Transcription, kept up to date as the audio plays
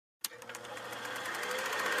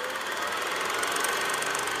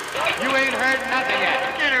You ain't heard nothing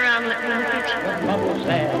yet. Get around the What bubble's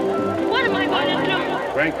that? What am I going to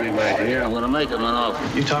do? Frankly, my dear, I'm going to make him an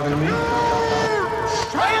offer. You talking to me? Are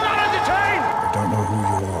you not entertained? I don't know who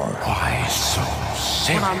you are. Why so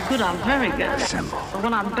serious? When I'm good, I'm very good. Simple. But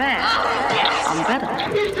when I'm bad, I'm better.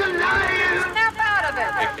 He's a liar. Snap out of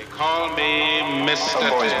it. They call me Mr. A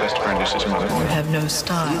boy's best friend is his mother. You have no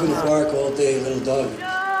style. You're gonna bark all day, little dog.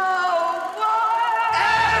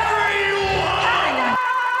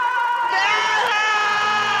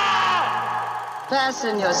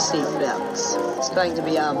 Fasten your seatbelts. It's going to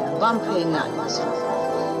be a bumpy night.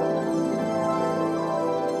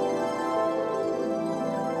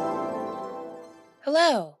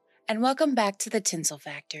 Hello, and welcome back to the Tinsel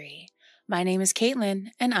Factory. My name is Caitlin,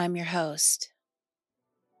 and I'm your host.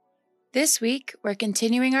 This week, we're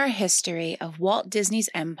continuing our history of Walt Disney's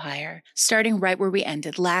empire, starting right where we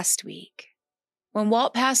ended last week. When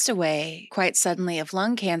Walt passed away, quite suddenly of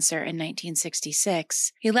lung cancer in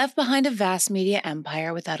 1966, he left behind a vast media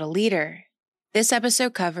empire without a leader. This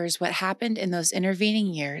episode covers what happened in those intervening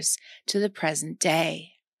years to the present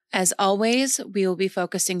day. As always, we will be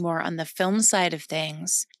focusing more on the film side of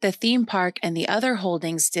things. The theme park and the other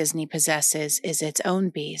holdings Disney possesses is its own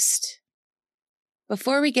beast.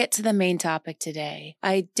 Before we get to the main topic today,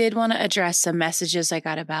 I did want to address some messages I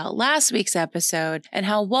got about last week's episode and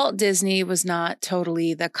how Walt Disney was not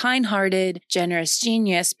totally the kind-hearted, generous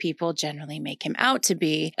genius people generally make him out to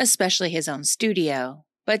be, especially his own studio.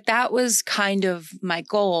 But that was kind of my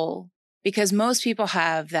goal, because most people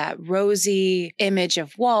have that rosy image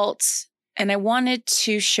of Walt, and I wanted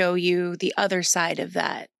to show you the other side of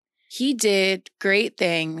that. He did great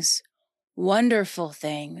things, wonderful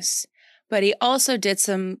things, but he also did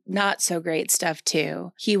some not so great stuff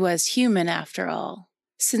too. He was human after all.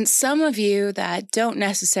 Since some of you that don't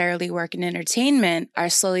necessarily work in entertainment are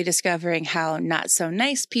slowly discovering how not so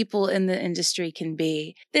nice people in the industry can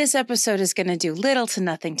be, this episode is going to do little to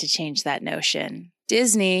nothing to change that notion.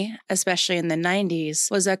 Disney, especially in the 90s,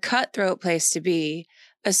 was a cutthroat place to be,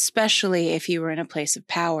 especially if you were in a place of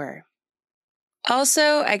power.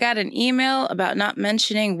 Also, I got an email about not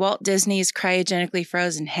mentioning Walt Disney's cryogenically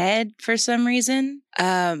frozen head for some reason.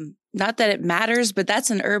 Not that it matters, but that's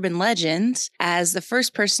an urban legend, as the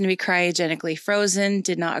first person to be cryogenically frozen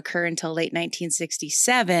did not occur until late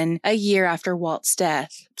 1967, a year after Walt's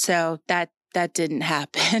death. So that didn't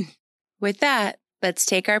happen. With that, let's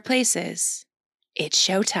take our places. It's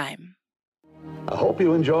showtime. I hope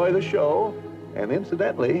you enjoy the show, and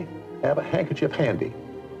incidentally, have a handkerchief handy.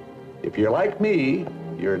 If you're like me,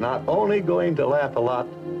 you're not only going to laugh a lot,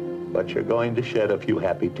 but you're going to shed a few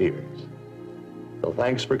happy tears. So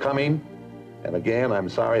thanks for coming, and again, I'm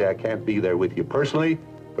sorry I can't be there with you personally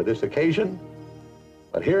for this occasion,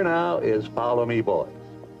 but here now is Follow Me, Boys.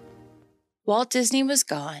 Walt Disney was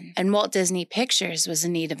gone, and Walt Disney Pictures was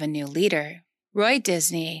in need of a new leader. Roy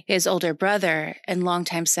Disney, his older brother and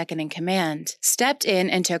longtime second-in-command, stepped in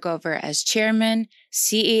and took over as chairman,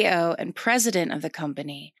 CEO, and president of the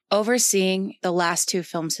company, overseeing the last two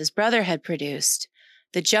films his brother had produced,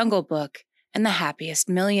 The Jungle Book and The Happiest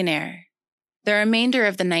Millionaire. The remainder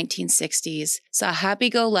of the 1960s saw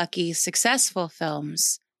happy-go-lucky, successful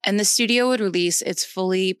films, and the studio would release its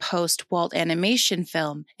fully post-Walt animation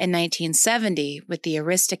film in 1970 with The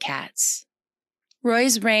Aristocats.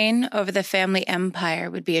 Roy's reign over the family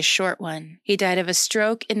empire would be a short one. He died of a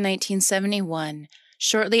stroke in 1971,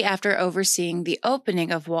 shortly after overseeing the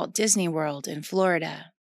opening of Walt Disney World in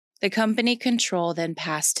Florida. The company control then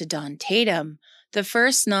passed to Don Tatum, the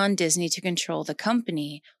first non-Disney to control the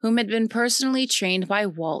company, whom had been personally trained by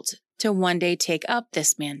Walt to one day take up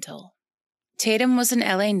this mantle. Tatum was an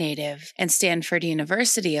LA native and Stanford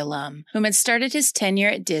University alum whom had started his tenure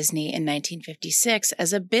at Disney in 1956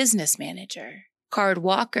 as a business manager. Card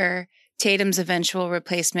Walker, Tatum's eventual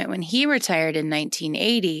replacement when he retired in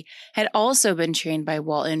 1980, had also been trained by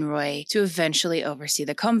Walt and Roy to eventually oversee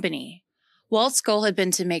the company. Walt's goal had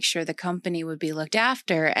been to make sure the company would be looked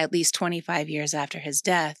after at least 25 years after his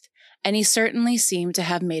death, and he certainly seemed to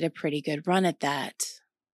have made a pretty good run at that.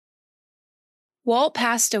 Walt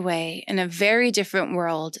passed away in a very different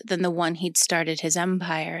world than the one he'd started his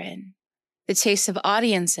empire in. The tastes of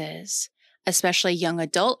audiences, especially young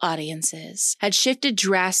adult audiences, had shifted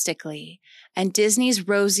drastically, and Disney's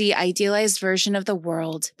rosy, idealized version of the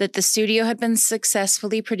world that the studio had been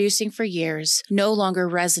successfully producing for years no longer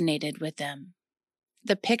resonated with them.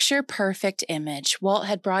 The picture-perfect image Walt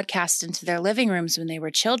had broadcast into their living rooms when they were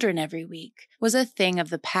children every week was a thing of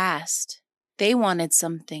the past. They wanted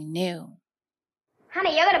something new.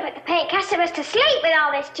 Honey, you're gonna put the paying customers to sleep with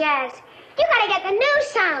all this jazz. You gotta get the new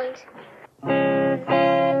sound.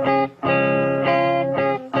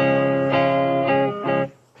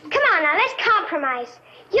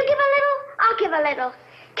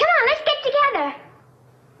 together.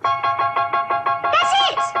 That's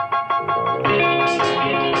it!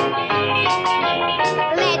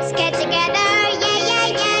 Let's get together, yeah, yeah,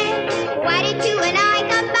 yeah. Why don't you and I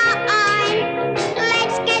combine?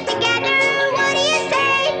 Let's get together, what do you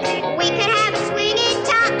say? We could have a swinging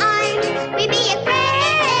time. We'd be a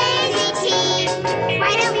crazy team.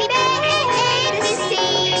 Why don't we make the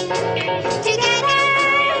scene together?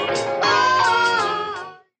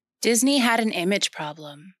 Oh. Disney had an image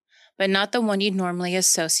problem, but not the one you'd normally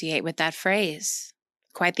associate with that phrase.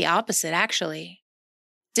 Quite the opposite, actually.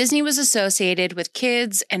 Disney was associated with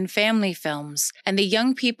kids and family films, and the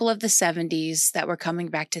young people of the 70s that were coming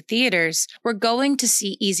back to theaters were going to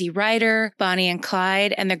see Easy Rider, Bonnie and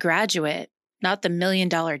Clyde, and The Graduate, not The $1 Million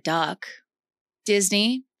Duck.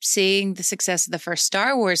 Disney, seeing the success of the first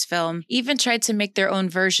Star Wars film, even tried to make their own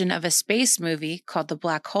version of a space movie called The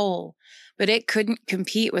Black Hole, but it couldn't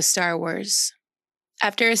compete with Star Wars.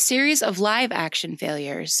 After a series of live-action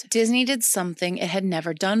failures, Disney did something it had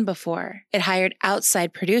never done before. It hired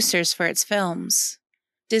outside producers for its films.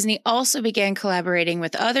 Disney also began collaborating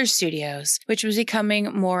with other studios, which was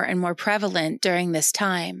becoming more and more prevalent during this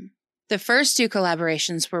time. The first two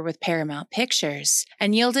collaborations were with Paramount Pictures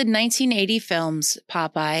and yielded 1980 films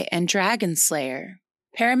Popeye and Dragon Slayer.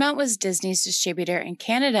 Paramount was Disney's distributor in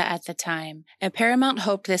Canada at the time, and Paramount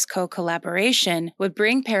hoped this co-collaboration would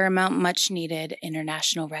bring Paramount much-needed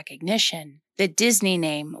international recognition. The Disney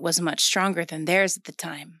name was much stronger than theirs at the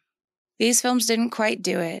time. These films didn't quite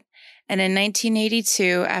do it, and in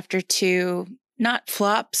 1982, after two, not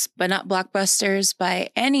flops, but not blockbusters by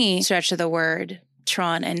any stretch of the word,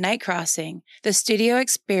 Tron and Night Crossing, the studio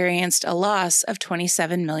experienced a loss of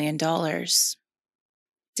 $27 million.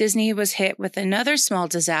 Disney was hit with another small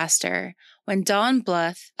disaster when Don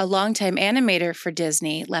Bluth, a longtime animator for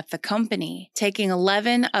Disney, left the company, taking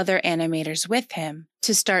 11 other animators with him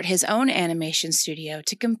to start his own animation studio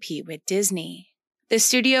to compete with Disney. The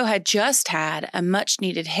studio had just had a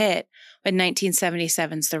much-needed hit with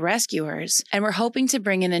 1977's The Rescuers and were hoping to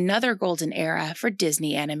bring in another golden era for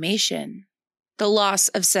Disney animation. The loss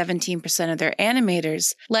of 17% of their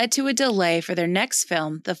animators led to a delay for their next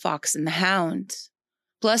film, The Fox and the Hound.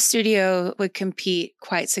 Bluth Studio would compete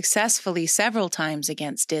quite successfully several times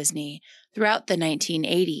against Disney throughout the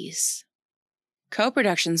 1980s.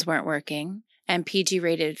 Co-productions weren't working, and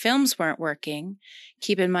PG-rated films weren't working.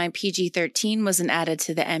 Keep in mind PG-13 wasn't added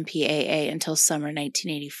to the MPAA until summer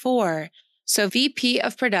 1984, so VP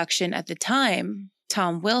of production at the time,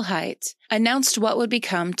 Tom Wilhite, announced what would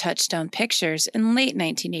become Touchstone Pictures in late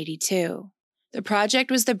 1982. The project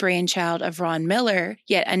was the brainchild of Ron Miller,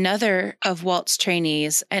 yet another of Walt's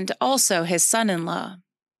trainees, and also his son-in-law.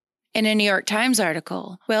 In a New York Times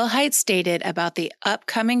article, Wilhite stated about the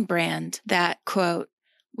upcoming brand that, quote,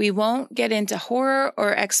 "We won't get into horror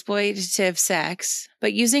or exploitative sex,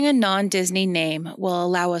 but using a non-Disney name will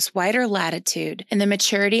allow us wider latitude in the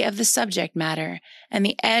maturity of the subject matter and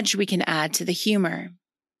the edge we can add to the humor."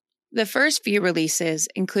 The first few releases,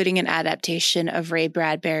 including an adaptation of Ray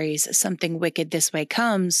Bradbury's Something Wicked This Way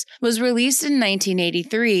Comes, was released in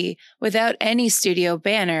 1983 without any studio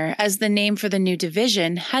banner, as the name for the new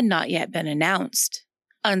division had not yet been announced.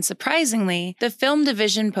 Unsurprisingly, the film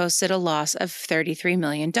division posted a loss of $33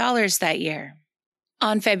 million that year.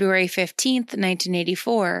 On February 15,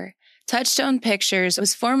 1984, Touchstone Pictures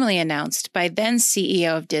was formally announced by then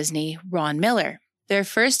CEO of Disney, Ron Miller. Their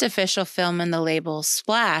first official film in the label,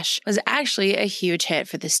 Splash, was actually a huge hit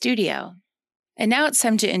for the studio. And now it's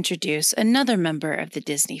time to introduce another member of the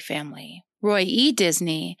Disney family. Roy E.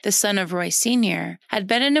 Disney, the son of Roy Sr., had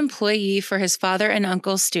been an employee for his father and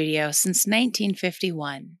uncle's studio since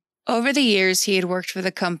 1951. Over the years, he had worked for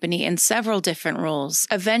the company in several different roles,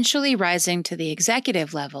 eventually rising to the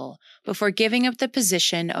executive level before giving up the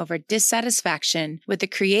position over dissatisfaction with the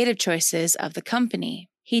creative choices of the company.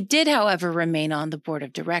 He did, however, remain on the board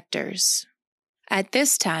of directors. At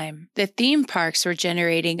this time, the theme parks were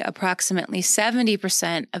generating approximately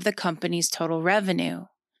 70% of the company's total revenue.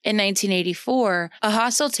 In 1984, a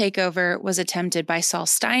hostile takeover was attempted by Saul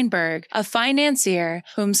Steinberg, a financier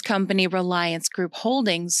whose company Reliance Group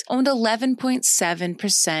Holdings owned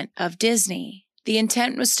 11.7% of Disney. The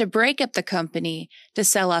intent was to break up the company to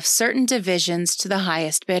sell off certain divisions to the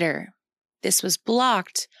highest bidder. This was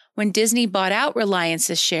blocked when Disney bought out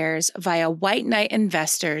Reliance's shares via White Knight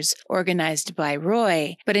investors organized by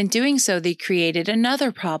Roy, but in doing so they created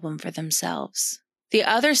another problem for themselves. The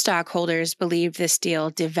other stockholders believed this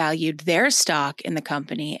deal devalued their stock in the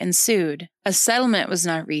company and sued. A settlement was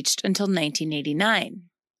not reached until 1989.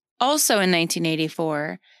 Also in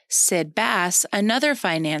 1984, Sid Bass, another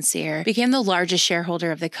financier, became the largest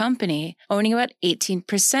shareholder of the company, owning about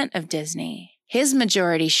 18% of Disney. His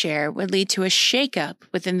majority share would lead to a shakeup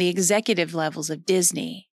within the executive levels of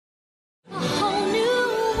Disney. A whole new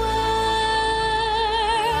world,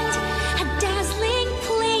 a dazzling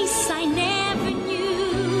place I never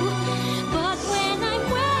knew. But when I'm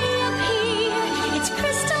way up here, it's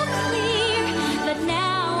crystal clear that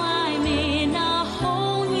now I'm in a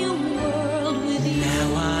whole new world with you.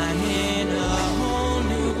 Now I'm in a whole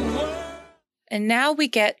new world. And now we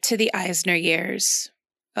get to the Eisner years.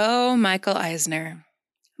 Oh, Michael Eisner.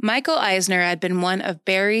 Michael Eisner had been one of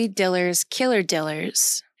Barry Diller's killer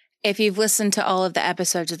dillers. If you've listened to all of the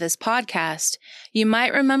episodes of this podcast, you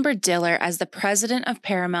might remember Diller as the president of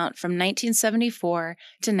Paramount from 1974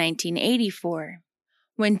 to 1984.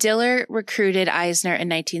 When Diller recruited Eisner in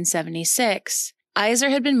 1976,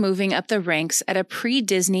 Eisner had been moving up the ranks at a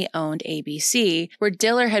pre-Disney-owned ABC, where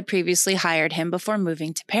Diller had previously hired him before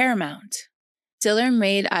moving to Paramount. Diller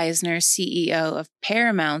made Eisner CEO of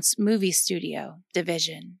Paramount's movie studio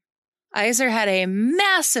division. Eisner had a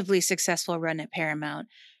massively successful run at Paramount,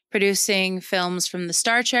 producing films from the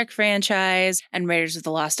Star Trek franchise and Raiders of the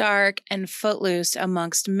Lost Ark and Footloose,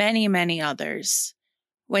 amongst many, many others.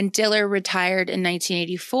 When Diller retired in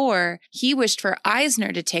 1984, he wished for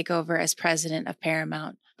Eisner to take over as president of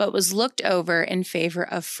Paramount, but was looked over in favor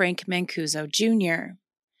of Frank Mancuso Jr.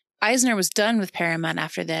 Eisner was done with Paramount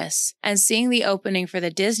after this, and seeing the opening for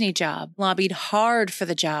the Disney job, lobbied hard for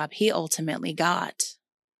the job he ultimately got.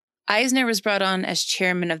 Eisner was brought on as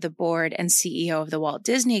chairman of the board and CEO of the Walt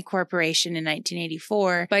Disney Corporation in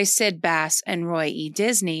 1984 by Sid Bass and Roy E.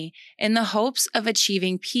 Disney in the hopes of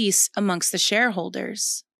achieving peace amongst the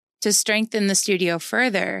shareholders. To strengthen the studio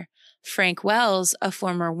further, Frank Wells, a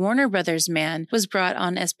former Warner Brothers man, was brought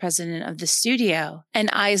on as president of the studio, and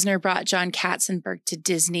Eisner brought John Katzenberg to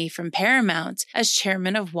Disney from Paramount as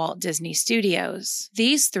chairman of Walt Disney Studios.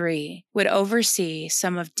 These three would oversee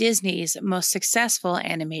some of Disney's most successful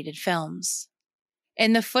animated films.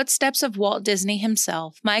 In the footsteps of Walt Disney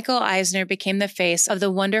himself, Michael Eisner became the face of the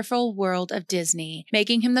wonderful world of Disney,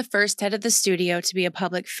 making him the first head of the studio to be a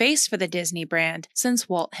public face for the Disney brand since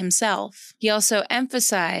Walt himself. He also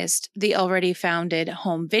emphasized the already founded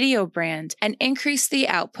home video brand and increased the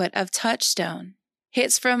output of Touchstone.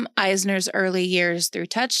 Hits from Eisner's early years through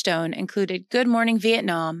Touchstone included Good Morning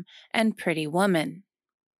Vietnam and Pretty Woman.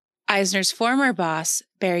 Eisner's former boss,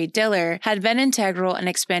 Barry Diller, had been integral in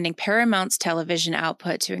expanding Paramount's television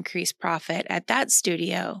output to increase profit at that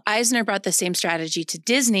studio. Eisner brought the same strategy to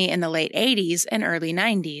Disney in the late 80s and early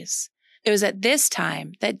 90s. It was at this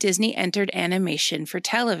time that Disney entered animation for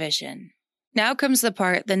television. Now comes the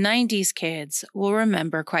part the 90s kids will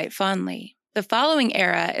remember quite fondly. The following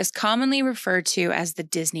era is commonly referred to as the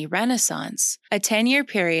Disney Renaissance, a 10-year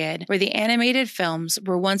period where the animated films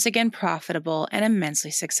were once again profitable and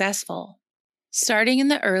immensely successful. Starting in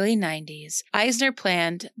the early 90s, Eisner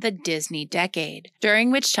planned the Disney Decade,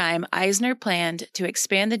 during which time Eisner planned to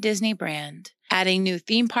expand the Disney brand, adding new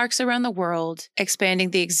theme parks around the world,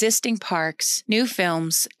 expanding the existing parks, new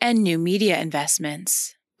films, and new media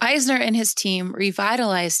investments. Eisner and his team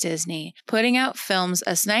revitalized Disney, putting out films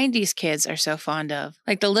us 90s kids are so fond of,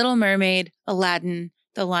 like The Little Mermaid, Aladdin,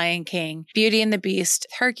 The Lion King, Beauty and the Beast,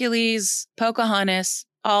 Hercules, Pocahontas,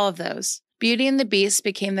 all of those. Beauty and the Beast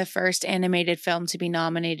became the first animated film to be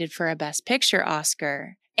nominated for a Best Picture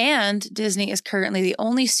Oscar. And Disney is currently the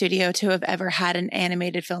only studio to have ever had an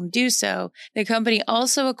animated film do so. The company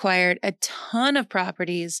also acquired a ton of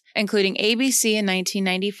properties, including ABC in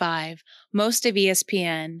 1995, most of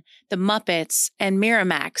ESPN, The Muppets, and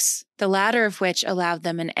Miramax, the latter of which allowed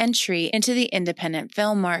them an entry into the independent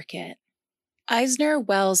film market. Eisner,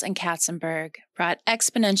 Wells, and Katzenberg brought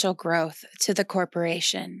exponential growth to the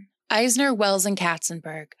corporation. Eisner, Wells, and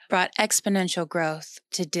Katzenberg brought exponential growth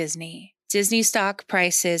to Disney. Disney stock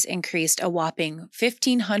prices increased a whopping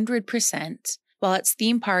 1,500%, while its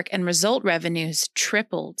theme park and resort revenues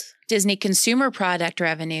tripled. Disney consumer product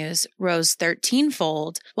revenues rose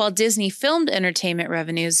 13-fold, while Disney filmed entertainment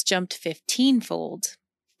revenues jumped 15-fold.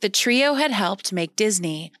 The trio had helped make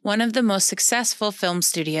Disney one of the most successful film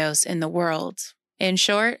studios in the world. In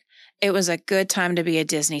short, it was a good time to be a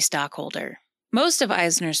Disney stockholder. Most of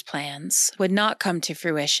Eisner's plans would not come to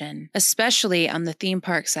fruition, especially on the theme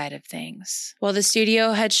park side of things. While the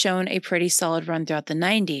studio had shown a pretty solid run throughout the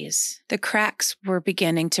 90s, the cracks were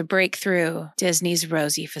beginning to break through Disney's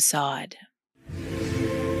rosy facade.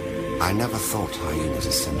 I never thought hyenas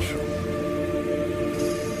essential.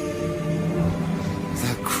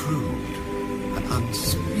 They're crude and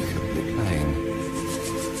unspeakably plain.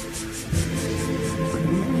 But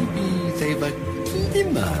maybe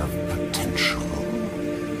glimmer of potential.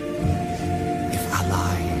 If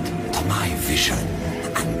allied to my vision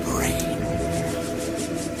and brain.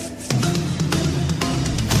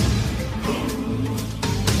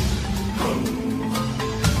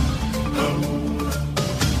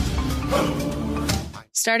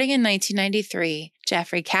 Starting in 1993,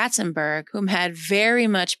 Jeffrey Katzenberg, whom had very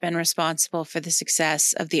much been responsible for the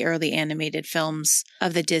success of the early animated films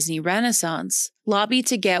of the Disney Renaissance, lobbied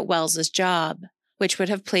to get Wells's job, which would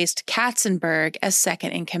have placed Katzenberg as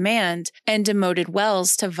second in command and demoted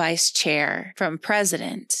Wells to vice chair from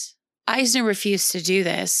president. Eisner refused to do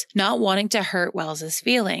this, not wanting to hurt Wells's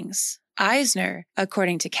feelings. Eisner,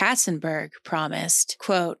 according to Katzenberg, promised,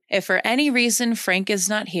 quote, "If for any reason Frank is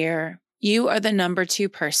not here, you are the number 2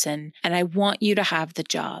 person, and I want you to have the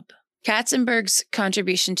job." Katzenberg's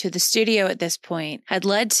contribution to the studio at this point had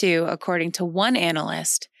led to, according to one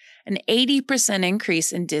analyst, an 80%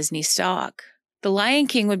 increase in Disney stock. The Lion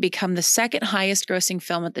King would become the second highest grossing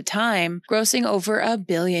film at the time, grossing over $1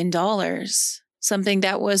 billion, something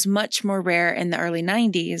that was much more rare in the early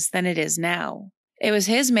 90s than it is now. It was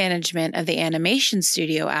his management of the animation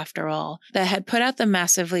studio, after all, that had put out the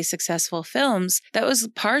massively successful films that was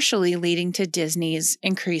partially leading to Disney's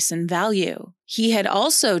increase in value. He had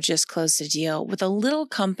also just closed a deal with a little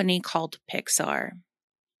company called Pixar.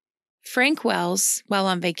 Frank Wells, while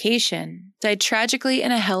on vacation, died tragically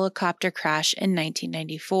in a helicopter crash in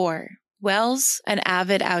 1994. Wells, an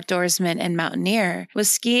avid outdoorsman and mountaineer, was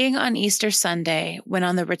skiing on Easter Sunday when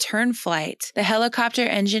on the return flight, the helicopter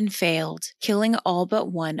engine failed, killing all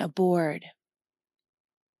but one aboard.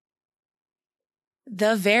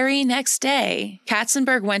 The very next day,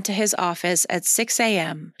 Katzenberg went to his office at 6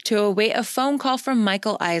 a.m. to await a phone call from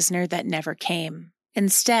Michael Eisner that never came.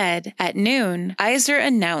 Instead, at noon, Eisner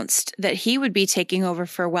announced that he would be taking over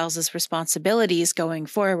for Wells's responsibilities going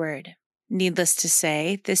forward. Needless to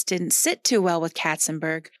say, this didn't sit too well with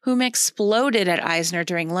Katzenberg, whom exploded at Eisner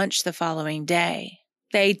during lunch the following day.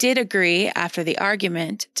 They did agree, after the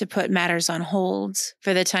argument, to put matters on hold,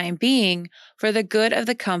 for the time being, for the good of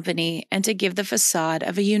the company and to give the facade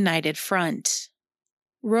of a united front.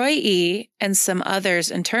 Roy E. and some others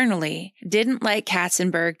internally didn't like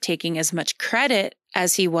Katzenberg taking as much credit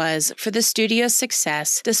as he was for the studio's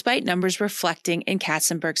success, despite numbers reflecting in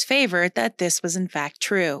Katzenberg's favor that this was in fact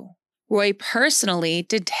true. Roy personally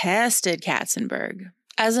detested Katzenberg.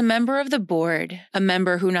 As a member of the board, a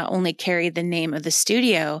member who not only carried the name of the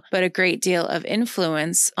studio, but a great deal of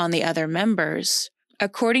influence on the other members,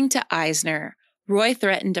 according to Eisner, Roy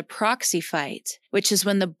threatened a proxy fight, which is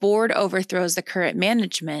when the board overthrows the current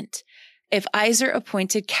management, if Eisner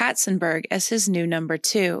appointed Katzenberg as his new number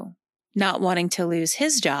 2. Not wanting to lose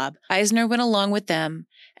his job, Eisner went along with them,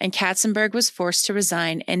 and Katzenberg was forced to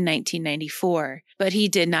resign in 1994, but he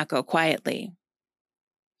did not go quietly.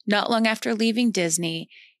 Not long after leaving Disney,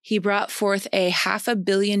 he brought forth a $500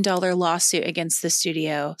 million lawsuit against the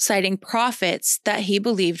studio, citing profits that he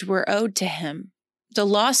believed were owed to him. The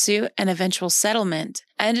lawsuit and eventual settlement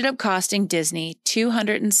ended up costing Disney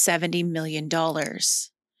 $270 million.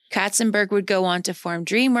 Katzenberg would go on to form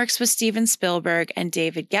DreamWorks with Steven Spielberg and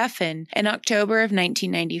David Geffen in October of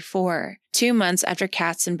 1994, 2 months after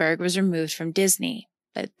Katzenberg was removed from Disney.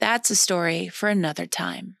 But that's a story for another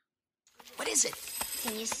time. What is it?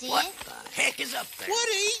 Can you see What it? the heck is up there?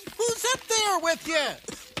 Woody, who's up there with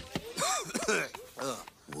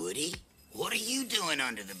you? Woody, what are you doing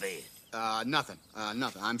under the bed? Nothing.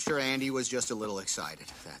 I'm sure Andy was just a little excited.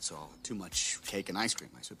 That's all. Too much cake and ice cream,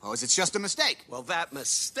 I suppose. It's just a mistake. Well, that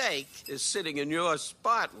mistake is sitting in your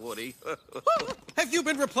spot, Woody. Have you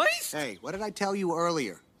been replaced? Hey, what did I tell you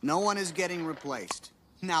earlier? No one is getting replaced.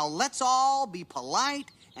 Now, let's all be polite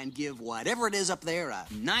and give whatever it is up there a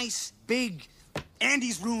nice, big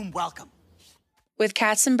Andy's room welcome. With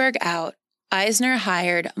Katzenberg out, Eisner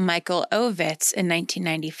hired Michael Ovitz in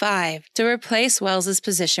 1995 to replace Wells's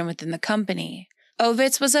position within the company.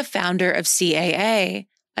 Ovitz was a founder of CAA,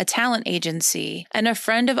 a talent agency, and a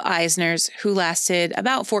friend of Eisner's who lasted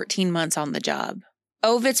about 14 months on the job.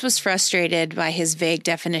 Ovitz was frustrated by his vague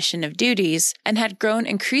definition of duties and had grown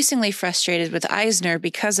increasingly frustrated with Eisner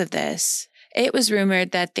because of this. It was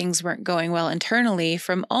rumored that things weren't going well internally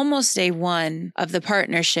from almost day one of the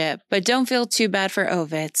partnership, but don't feel too bad for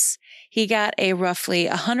Ovitz. He got a roughly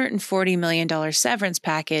 $140 million severance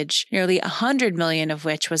package, nearly $100 million of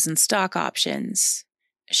which was in stock options.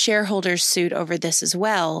 Shareholders sued over this as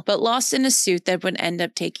well, but lost in a suit that would end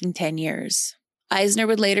up taking 10 years. Eisner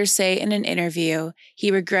would later say in an interview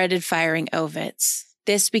he regretted firing Ovitz.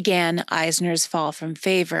 This began Eisner's fall from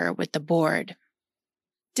favor with the board.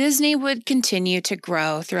 Disney would continue to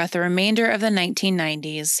grow throughout the remainder of the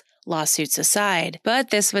 1990s, lawsuits aside, but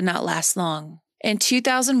this would not last long. In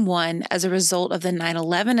 2001, as a result of the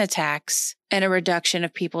 9/11 attacks and a reduction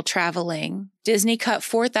of people traveling, Disney cut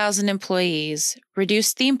 4,000 employees,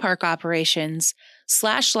 reduced theme park operations,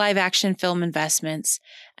 slashed live-action film investments,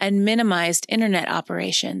 and minimized internet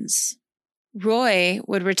operations. Roy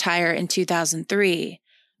would retire in 2003,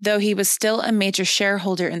 though he was still a major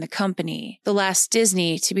shareholder in the company, the last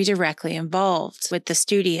Disney to be directly involved with the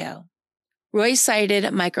studio. Roy cited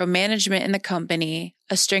micromanagement in the company,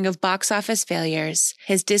 a string of box office failures,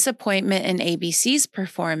 his disappointment in ABC's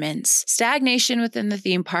performance, stagnation within the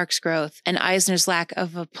theme park's growth, and Eisner's lack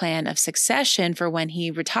of a plan of succession for when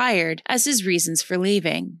he retired as his reasons for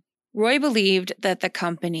leaving. Roy believed that the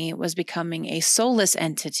company was becoming a soulless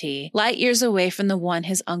entity, light years away from the one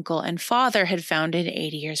his uncle and father had founded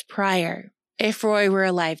 80 years prior. If Roy were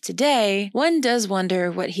alive today, one does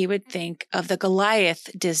wonder what he would think of the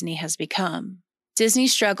Goliath Disney has become. Disney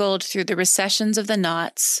struggled through the recessions of the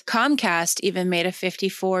noughts. Comcast even made a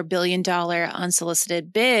 $54 billion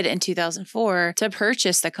unsolicited bid in 2004 to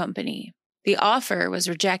purchase the company. The offer was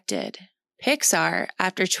rejected. Pixar,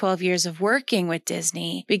 after 12 years of working with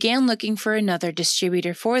Disney, began looking for another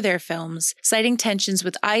distributor for their films, citing tensions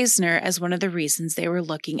with Eisner as one of the reasons they were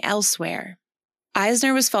looking elsewhere.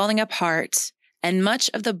 Eisner was falling apart, and much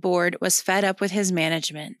of the board was fed up with his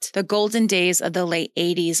management, the golden days of the late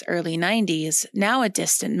 80s, early 90s, now a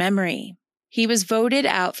distant memory. He was voted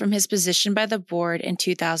out from his position by the board in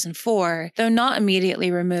 2004, though not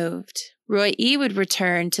immediately removed. Roy E. would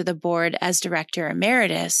return to the board as director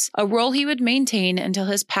emeritus, a role he would maintain until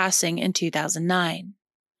his passing in 2009.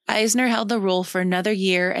 Eisner held the role for another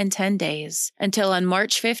year and 10 days, until on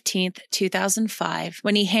March 15, 2005,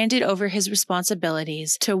 when he handed over his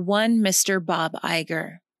responsibilities to one Mr. Bob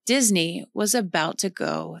Iger. Disney was about to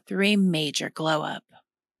go through a major glow-up.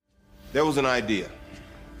 There was an idea.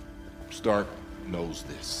 Stark knows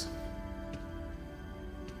this.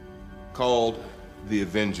 Called the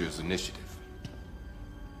Avengers Initiative.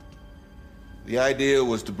 The idea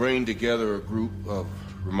was to bring together a group of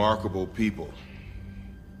remarkable people.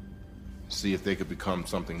 See if they could become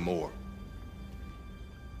something more.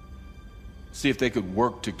 See if they could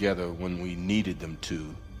work together when we needed them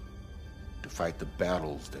to fight the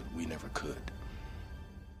battles that we never could.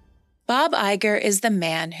 Bob Iger is the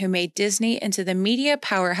man who made Disney into the media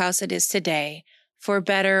powerhouse it is today, for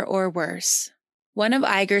better or worse. One of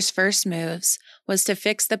Iger's first moves was to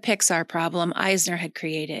fix the Pixar problem Eisner had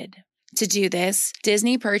created. To do this,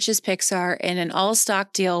 Disney purchased Pixar in an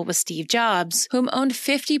all-stock deal with Steve Jobs, whom owned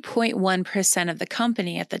 50.1% of the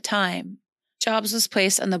company at the time. Jobs was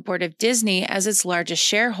placed on the board of Disney as its largest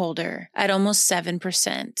shareholder, at almost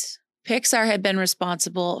 7%. Pixar had been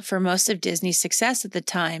responsible for most of Disney's success at the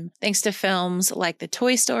time, thanks to films like The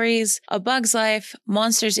Toy Stories, A Bug's Life,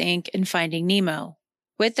 Monsters, Inc., and Finding Nemo.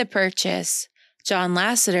 With the purchase, John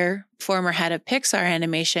Lasseter, former head of Pixar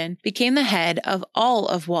Animation, became the head of all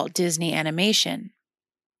of Walt Disney Animation.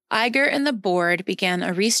 Iger and the board began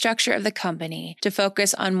a restructure of the company to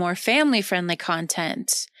focus on more family-friendly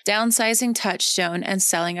content, downsizing Touchstone and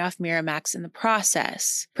selling off Miramax in the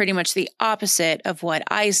process, pretty much the opposite of what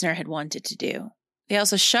Eisner had wanted to do. They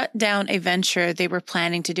also shut down a venture they were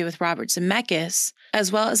planning to do with Robert Zemeckis,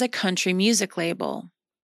 as well as a country music label.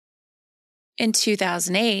 In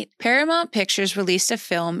 2008, Paramount Pictures released a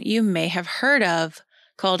film you may have heard of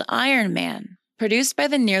called Iron Man. Produced by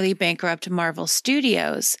the nearly bankrupt Marvel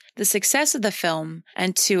Studios, the success of the film,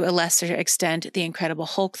 and to a lesser extent The Incredible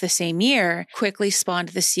Hulk the same year, quickly spawned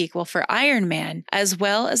the sequel for Iron Man, as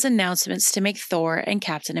well as announcements to make Thor and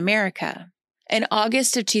Captain America. In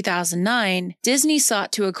August of 2009, Disney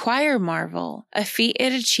sought to acquire Marvel, a feat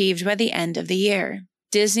it achieved by the end of the year.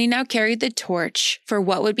 Disney now carried the torch for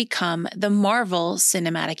what would become the Marvel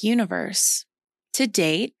Cinematic Universe. To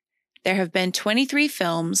date, there have been 23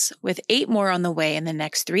 films, with 8 more on the way in the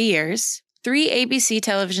next 3 years, 3 ABC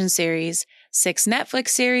television series, 6 Netflix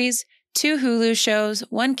series, 2 Hulu shows,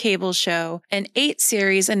 1 cable show, and 8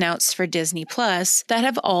 series announced for Disney Plus that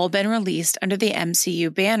have all been released under the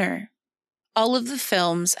MCU banner. All of the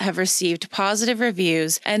films have received positive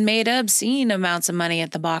reviews and made obscene amounts of money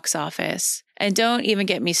at the box office. And don't even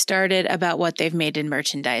get me started about what they've made in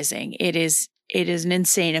merchandising. It is an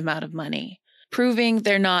insane amount of money, proving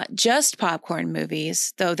they're not just popcorn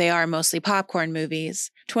movies, though they are mostly popcorn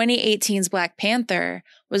movies. 2018's Black Panther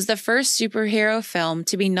was the first superhero film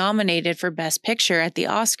to be nominated for Best Picture at the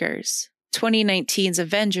Oscars. 2019's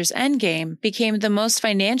Avengers Endgame became the most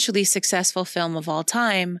financially successful film of all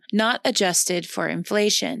time, not adjusted for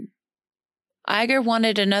inflation. Iger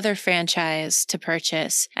wanted another franchise to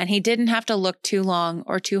purchase, and he didn't have to look too long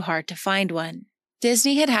or too hard to find one.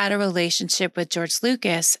 Disney had had a relationship with George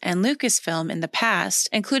Lucas and Lucasfilm in the past,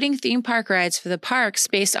 including theme park rides for the parks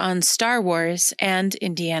based on Star Wars and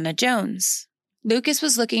Indiana Jones. Lucas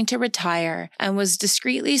was looking to retire and was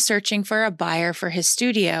discreetly searching for a buyer for his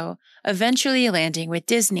studio, eventually landing with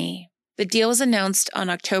Disney. The deal was announced on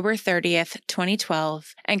October 30th,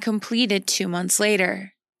 2012, and completed 2 months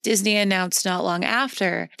later. Disney announced not long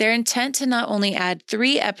after their intent to not only add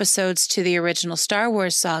 3 episodes to the original Star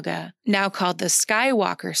Wars saga, now called the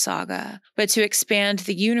Skywalker Saga, but to expand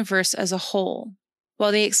the universe as a whole.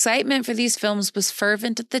 While the excitement for these films was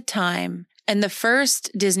fervent at the time, and the first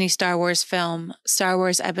Disney Star Wars film, Star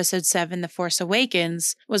Wars Episode 7 The Force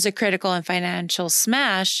Awakens, was a critical and financial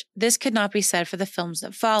smash, this could not be said for the films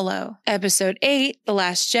that follow. Episode 8, The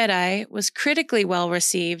Last Jedi, was critically well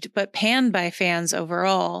received but panned by fans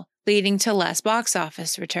overall, leading to less box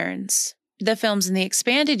office returns. The films in the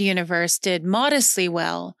expanded universe did modestly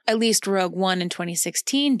well, at least Rogue One in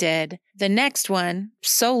 2016 did. The next one,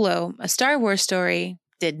 Solo, A Star Wars Story,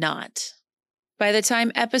 did not. By the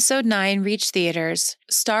time Episode 9 reached theaters,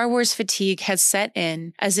 Star Wars fatigue had set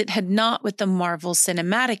in, as it had not with the Marvel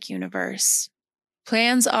Cinematic Universe.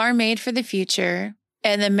 Plans are made for the future,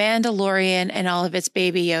 and The Mandalorian and all of its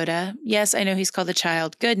Baby Yoda, yes, I know he's called the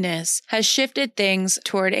child goodness, has shifted things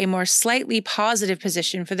toward a more slightly positive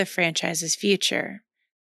position for the franchise's future.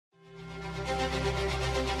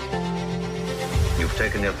 You've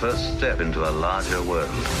taken your first step into a larger world.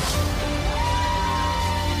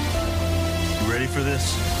 Ready for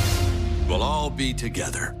this? We'll all be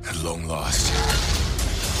together at long last.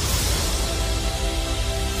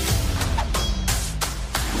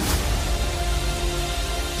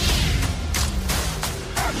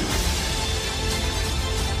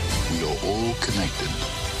 We are all connected.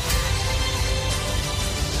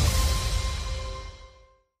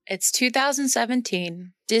 It's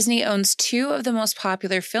 2017. Disney owns 2 of the most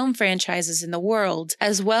popular film franchises in the world,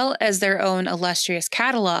 as well as their own illustrious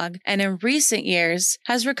catalog, and in recent years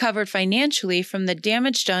has recovered financially from the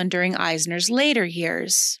damage done during Eisner's later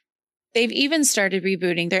years. They've even started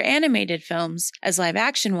rebooting their animated films as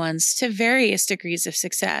live-action ones to various degrees of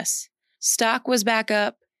success. Stock was back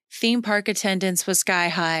up, theme park attendance was sky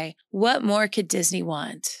high. What more could Disney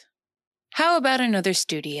want? How about another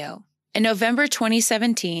studio? In November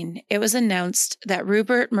 2017, it was announced that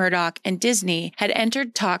Rupert Murdoch and Disney had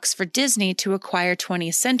entered talks for Disney to acquire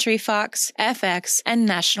 20th Century Fox, FX, and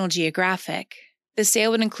National Geographic. The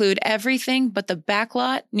sale would include everything but the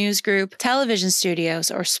backlot, newsgroup, television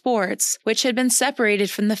studios, or sports, which had been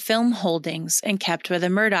separated from the film holdings and kept by the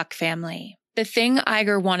Murdoch family. The thing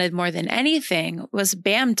Iger wanted more than anything was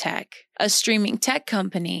BAMTech, a streaming tech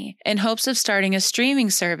company, in hopes of starting a streaming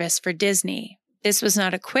service for Disney. This was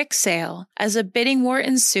not a quick sale, as a bidding war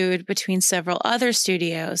ensued between several other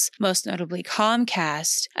studios, most notably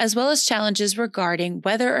Comcast, as well as challenges regarding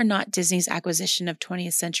whether or not Disney's acquisition of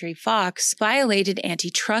 20th Century Fox violated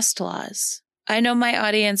antitrust laws. I know my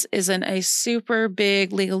audience isn't a super big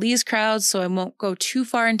legalese crowd, so I won't go too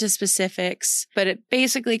far into specifics, but it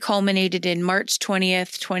basically culminated in March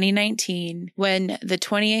 20th, 2019, when the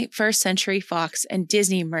 21st Century Fox and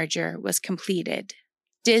Disney merger was completed.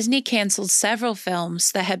 Disney canceled several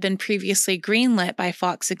films that had been previously greenlit by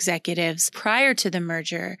Fox executives prior to the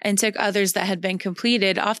merger and took others that had been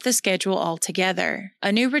completed off the schedule altogether.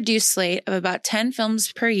 A new reduced slate of about 10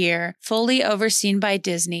 films per year, fully overseen by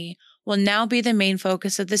Disney, will now be the main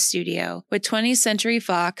focus of the studio, with 20th Century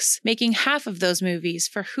Fox making half of those movies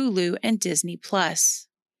for Hulu and Disney+.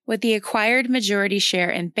 With the acquired majority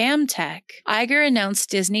share in BAMTech, Iger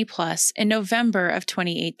announced Disney+ in November of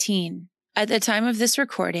 2018. At the time of this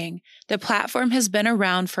recording, the platform has been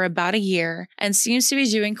around for about a year and seems to be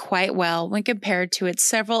doing quite well when compared to its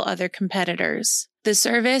several other competitors. The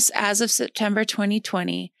service, as of September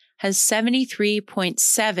 2020, has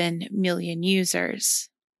 73.7 million users.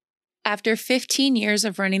 After 15 years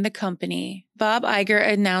of running the company, Bob Iger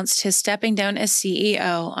announced his stepping down as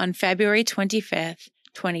CEO on February 25th,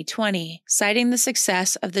 2020, citing the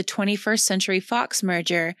success of the 21st Century Fox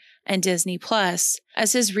merger and Disney Plus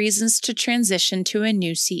as his reasons to transition to a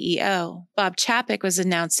new CEO. Bob Chapek was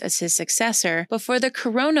announced as his successor before the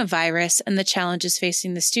coronavirus and the challenges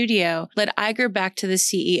facing the studio led Iger back to the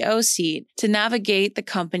CEO seat to navigate the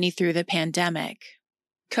company through the pandemic.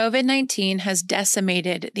 COVID-19 has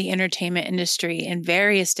decimated the entertainment industry in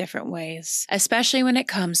various different ways, especially when it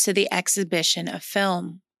comes to the exhibition of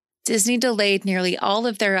film. Disney delayed nearly all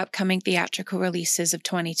of their upcoming theatrical releases of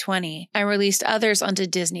 2020 and released others onto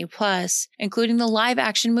Disney+, including the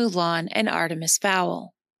live-action Mulan and Artemis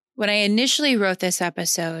Fowl. When I initially wrote this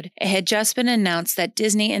episode, it had just been announced that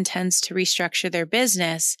Disney intends to restructure their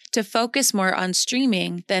business to focus more on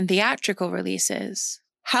streaming than theatrical releases.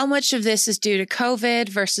 How much of this is due to COVID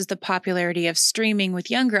versus the popularity of streaming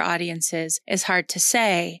with younger audiences is hard to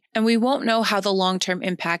say, and we won't know how the long-term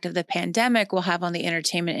impact of the pandemic will have on the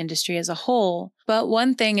entertainment industry as a whole, but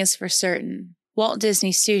one thing is for certain: Walt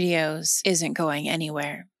Disney Studios isn't going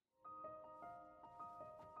anywhere.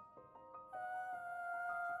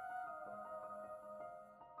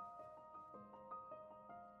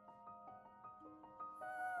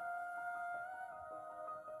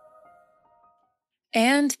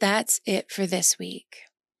 And that's it for this week.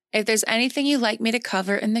 If there's anything you'd like me to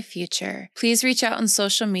cover in the future, please reach out on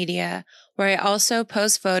social media, where I also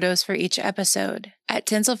post photos for each episode. At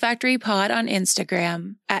Tinsel Factory Pod on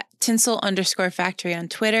Instagram, at Tinsel_Factory on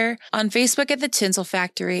Twitter, on Facebook at The Tinsel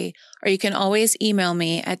Factory, or you can always email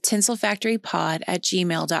me at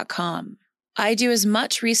tinselfactorypod@gmail.com. I do as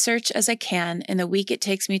much research as I can in the week it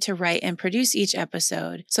takes me to write and produce each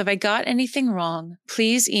episode, so if I got anything wrong,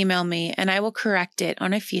 please email me and I will correct it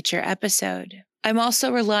on a future episode. I'm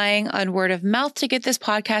also relying on word of mouth to get this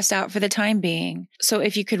podcast out for the time being, so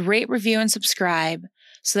if you could rate, review, and subscribe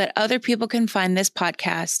so that other people can find this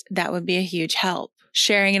podcast, that would be a huge help.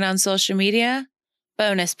 Sharing it on social media?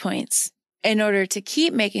 Bonus points. In order to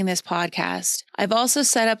keep making this podcast, I've also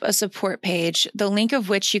set up a support page, the link of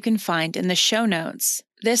which you can find in the show notes.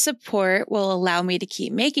 This support will allow me to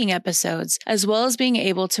keep making episodes, as well as being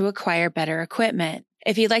able to acquire better equipment.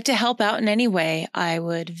 If you'd like to help out in any way, I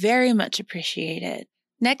would very much appreciate it.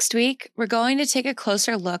 Next week, we're going to take a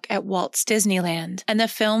closer look at Walt's Disneyland and the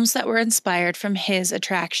films that were inspired from his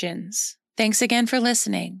attractions. Thanks again for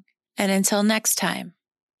listening, and until next time,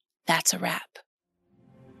 that's a wrap.